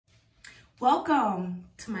Welcome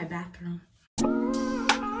to my bathroom.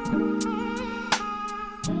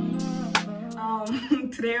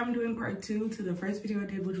 Today I'm doing part 2 to the first video I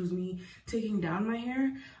did, which was me taking down my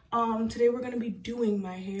hair. Today we're gonna be doing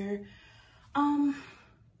my hair. I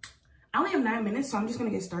only have 9 minutes, so I'm just gonna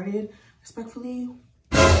get started respectfully.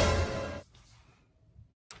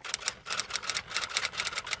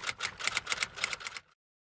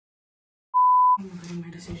 I'm regretting my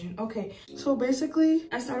decision. Okay, so basically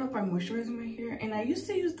I start off by moisturizing my hair, and I used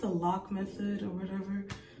to use the lock method or whatever,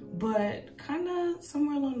 but kind of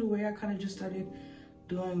somewhere along the way I kind of just started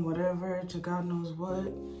doing whatever to God knows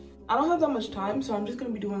what. I don't have that much time, so I'm just gonna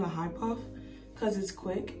be doing the high puff because it's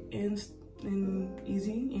quick and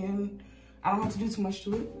easy, and I don't have to do too much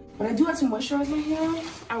to it. But I do have to moisturize my hair.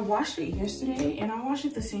 I washed it yesterday, and I wash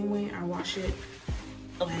it the same way I wash it.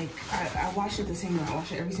 Like I wash it the same way I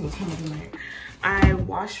wash it every single time I do my hair. I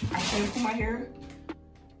shampoo my hair,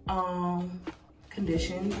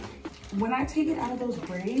 condition. When I take it out of those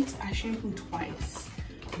braids, I shampoo twice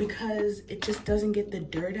because it just doesn't get the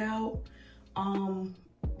dirt out. And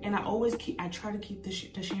I try to keep the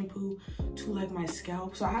shampoo to like my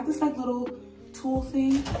scalp. So I have this like little tool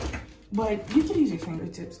thing, but you can use your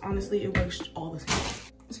fingertips. Honestly, it works all the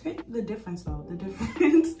same. It's great. The difference though, the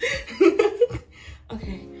difference.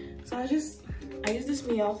 Okay, so I use this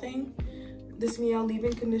Mielle thing, this Mielle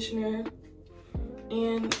leave-in conditioner,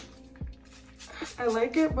 and I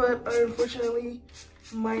like it, but I unfortunately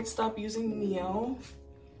might stop using Mielle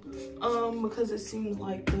because it seems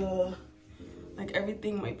like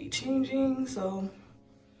everything might be changing, so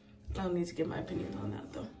I don't need to give my opinion on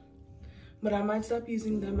that though. But I might stop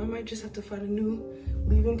using them. I might just have to find a new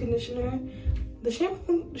leave-in conditioner. The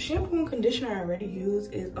shampoo and conditioner I already use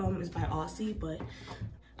is by Aussie, but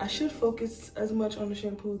I should focus as much on the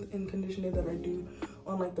shampoo and conditioner that I do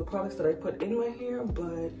on like the products that I put in my hair.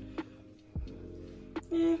 But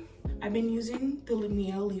yeah, I've been using the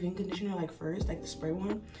Mielle leave-in conditioner like first, like the spray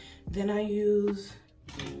one. Then I use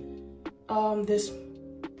this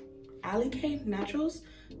Alicate Naturals,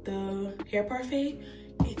 the hair parfait.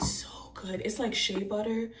 It's so good. It's like shea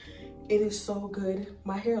butter. It is so good.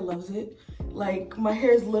 My hair loves it. Like my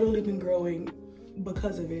hair has literally been growing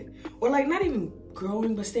because of it, or like not even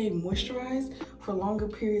growing but staying moisturized for longer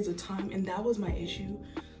periods of time, and that was my issue.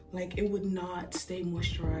 Like it would not stay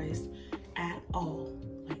moisturized at all.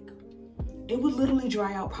 Like it would literally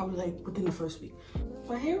dry out probably like within the first week.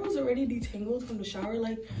 My hair was already detangled from the shower.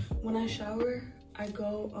 Like when I shower, I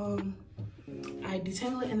go I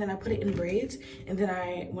detangle it and then I put it in braids, and then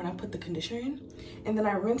when I put the conditioner in, and then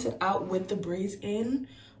I rinse it out with the braids in.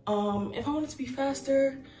 If I want it to be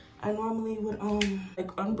faster, I normally would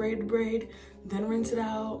like unbraid the braid, then rinse it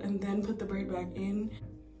out, and then put the braid back in.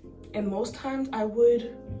 And most times I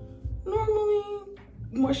would normally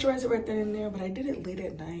moisturize it right then and there, but I did it late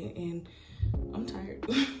at night and I'm tired.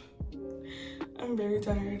 I'm very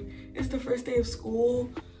tired. It's the first day of school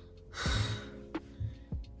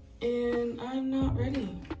and I'm not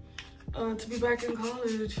ready to be back in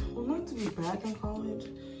college. Well, not to be back in college.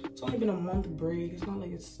 It's only been a month break. It's not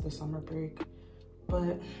like it's the summer break,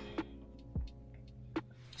 but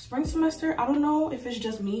spring semester, I don't know if it's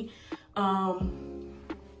just me, but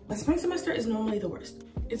spring semester is normally the worst.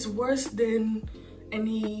 It's worse than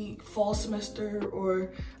any fall semester,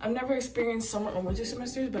 or I've never experienced summer or winter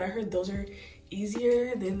semesters, but I heard those are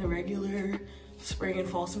easier than the regular spring and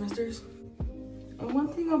fall semesters. And one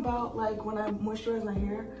thing about like when I moisturize my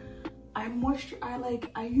hair, I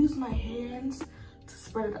use my hands to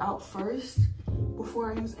spread it out first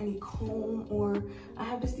before I use any comb, or I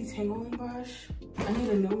have this detangling brush. I need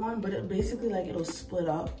a new one, but it basically like it'll split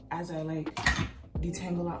up as I like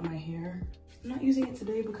detangle out my hair. I'm not using it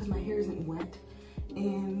today because my hair isn't wet,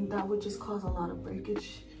 and that would just cause a lot of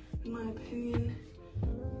breakage in my opinion.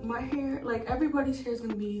 My hair, like everybody's hair is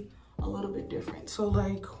gonna be a little bit different. So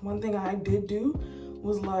like one thing I did do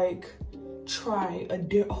was like try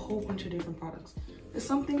a whole bunch of different products. There's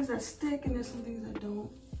some things that stick and there's some things that don't.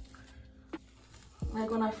 Like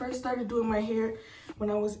when I first started doing my hair, when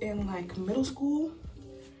I was in like middle school,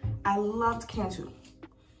 I loved Cantu.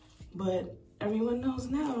 But everyone knows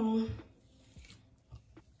now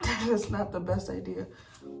that is not the best idea.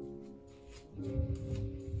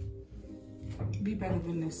 Be better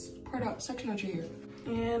than this. Product, section out your hair.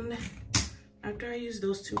 And after I use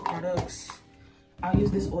those two products, I'll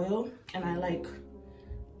use this oil, and I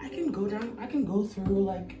can go through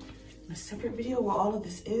like a separate video where all of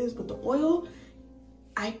this is, but the oil,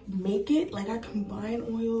 I make it, like I combine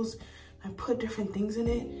oils, I put different things in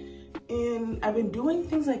it, and I've been doing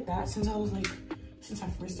things like that since I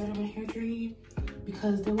first started my hair journey,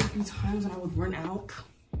 because there would be times when I would run out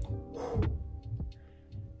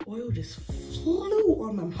oil just flew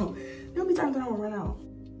on my mouth. There'll be times that I will run out.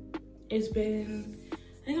 It's been,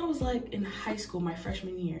 I think I was like in high school, my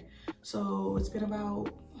freshman year. So it's been about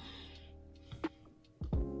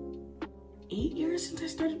 8 years since I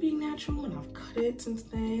started being natural, and I've cut it since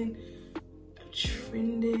then. I've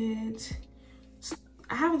trimmed it.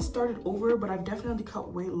 I haven't started over, but I've definitely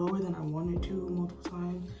cut way lower than I wanted to multiple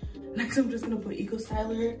times. Next, I'm just gonna put Eco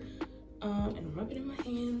Styler and rub it in my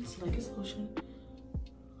hands like it's lotion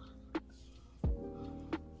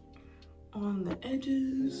on the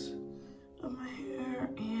edges of my hair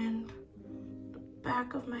and the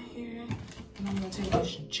back of my hair. And I'm gonna take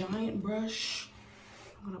this giant brush.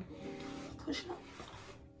 I'm gonna push it up.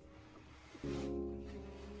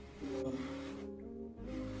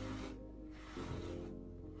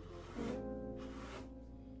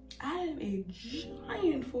 I have a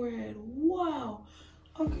giant forehead. Wow.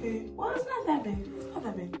 Okay. Well, it's not that big. It's not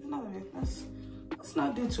that big. It's not that big. Let's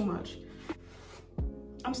not do too much.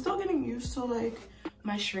 I'm still getting used to like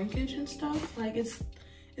my shrinkage and stuff. Like it's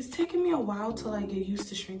taken me a while to like get used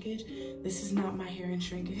to shrinkage. This is not my hair in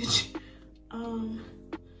shrinkage.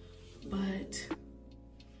 But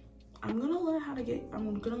I'm gonna learn how to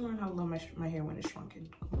love my hair when it's shrunken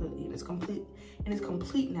completely in its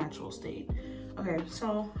complete natural state. Okay,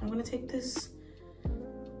 so I'm gonna take this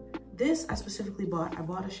I specifically bought. I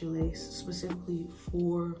bought a shoelace specifically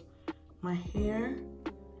for my hair,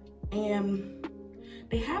 and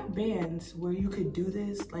they have bands where you could do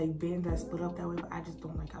this, like bands that split up that way, but I just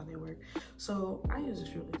don't like how they work. So I use a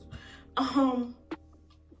shoelace.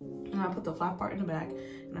 And I put the flat part in the back,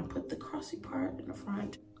 and I put the crossy part in the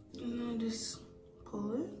front. And I just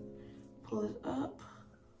pull it up,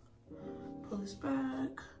 pull this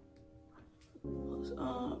back, pull this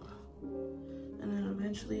up, and then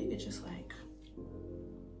eventually it just like,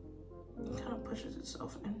 it kind of pushes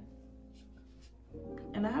itself in.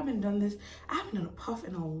 And I haven't done a puff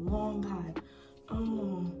in a long time.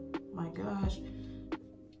 Oh my gosh.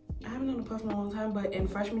 I haven't done a puff in a long time, but in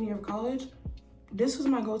freshman year of college, this was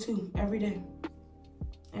my go-to every day,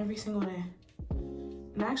 every single day.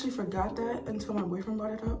 And I actually forgot that until my boyfriend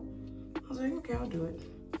brought it up. I was like, okay, I'll do it.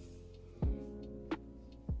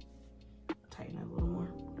 Tighten it a little more.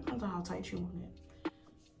 Depends on how tight you want it.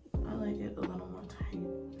 I like it a little more tight.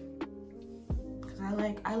 Cause I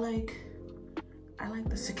like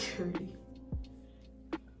the security.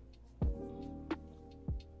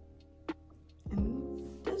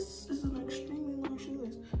 And this is an extremely long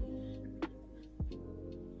shoelace.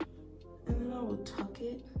 And then I will tuck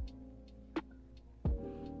it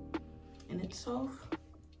in itself.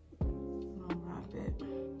 And I'll wrap it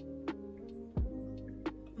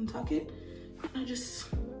and tuck it. And I just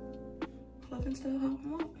plug and stuff how I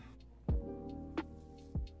want.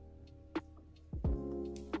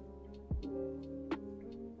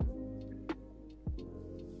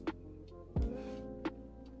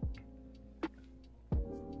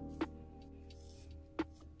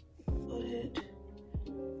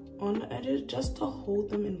 On the edges just to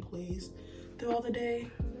hold them in place throughout the day,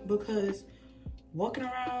 because walking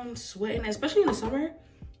around sweating, especially in the summer,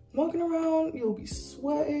 walking around you'll be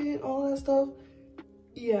sweating, all that stuff.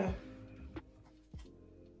 Yeah,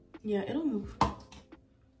 it'll move.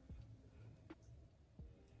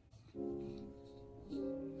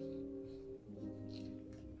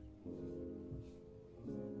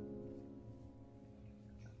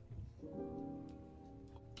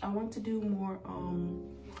 I want to do more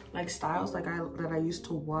like styles that I used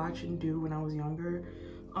to watch and do when I was younger,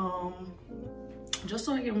 just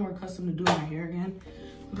so I get more accustomed to doing my hair again,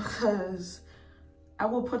 because I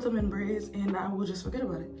will put them in braids and I will just forget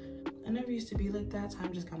about it. I never used to be like that.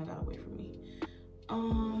 Time just kind of got away from me.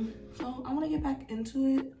 So I want to get back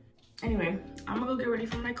into it. Anyway, I'm gonna go get ready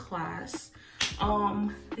for my class.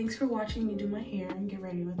 Thanks for watching me do my hair and get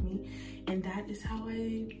ready with me, and that is how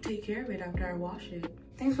I take care of it after I wash it.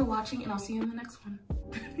 Thanks for watching, and I'll see you in the next one.